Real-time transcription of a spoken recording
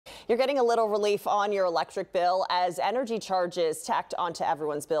You're getting a little relief on your electric bill as energy charges tacked onto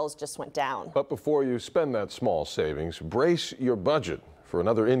everyone's bills just went down. But before you spend that small savings, brace your budget for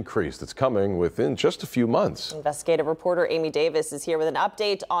another increase that's coming within just a few months. Investigative reporter Amy Davis is here with an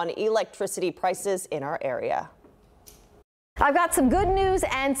update on electricity prices in our area. I've got some good news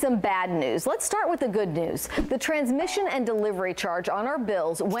and some bad news. Let's start with the good news. The transmission and delivery charge on our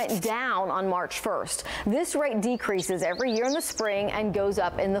bills went down on March 1st. This rate decreases every year in the spring and goes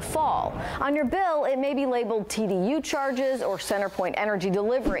up in the fall. On your bill, it may be labeled TDU charges or CenterPoint energy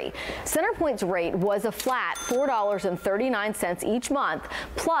delivery. CenterPoint's rate was a flat $4.39 each month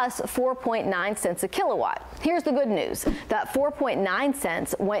plus 4.9 cents a kilowatt. Here's the good news. That 4.9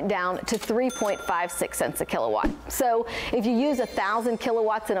 cents went down to 3.56 cents a kilowatt. So if you use 1,000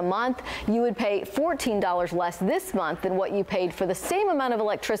 kilowatts in a month, you would pay $14 less this month than what you paid for the same amount of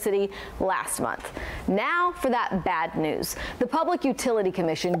electricity last month. Now for that bad news. The Public Utility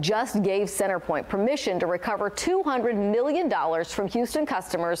Commission just gave CenterPoint permission to recover $200 million from Houston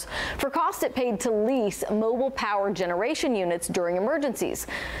customers for costs it paid to lease mobile power generation units during emergencies.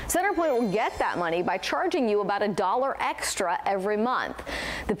 CenterPoint will get that money by charging you about $1 extra every month.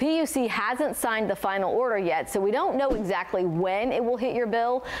 The PUC hasn't signed the final order yet, so we don't know exactly when it will hit your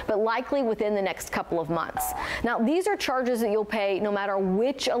bill, but likely within the next couple of months. Now, these are charges that you'll pay no matter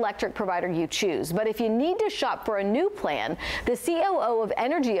which electric provider you choose. But if you need to shop for a new plan, the COO of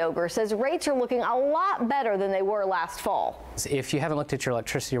Energy Ogre says rates are looking a lot better than they were last fall. If you haven't looked at your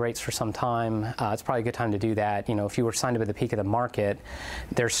electricity rates for some time, it's probably a good time to do that. You know, if you were signed up at the peak of the market,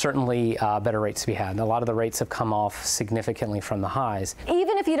 there's certainly better rates to be had. A lot of the rates have come off significantly from the highs.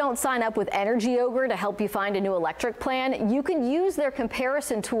 Even if you don't sign up with Energy Ogre to help you find a new electric plan, you can use their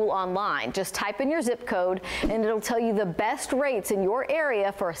comparison tool online. Just type in your zip code and it'll tell you the best rates in your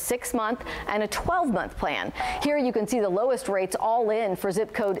area for a 6-month and a 12-month plan. Here you can see the lowest rates all in for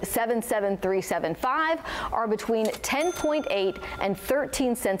zip code 77375 are between 10.8 and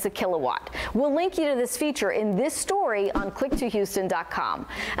 13 cents a kilowatt. We'll link you to this feature in this story on click2houston.com.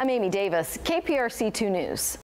 I'm Amy Davis, KPRC 2 News.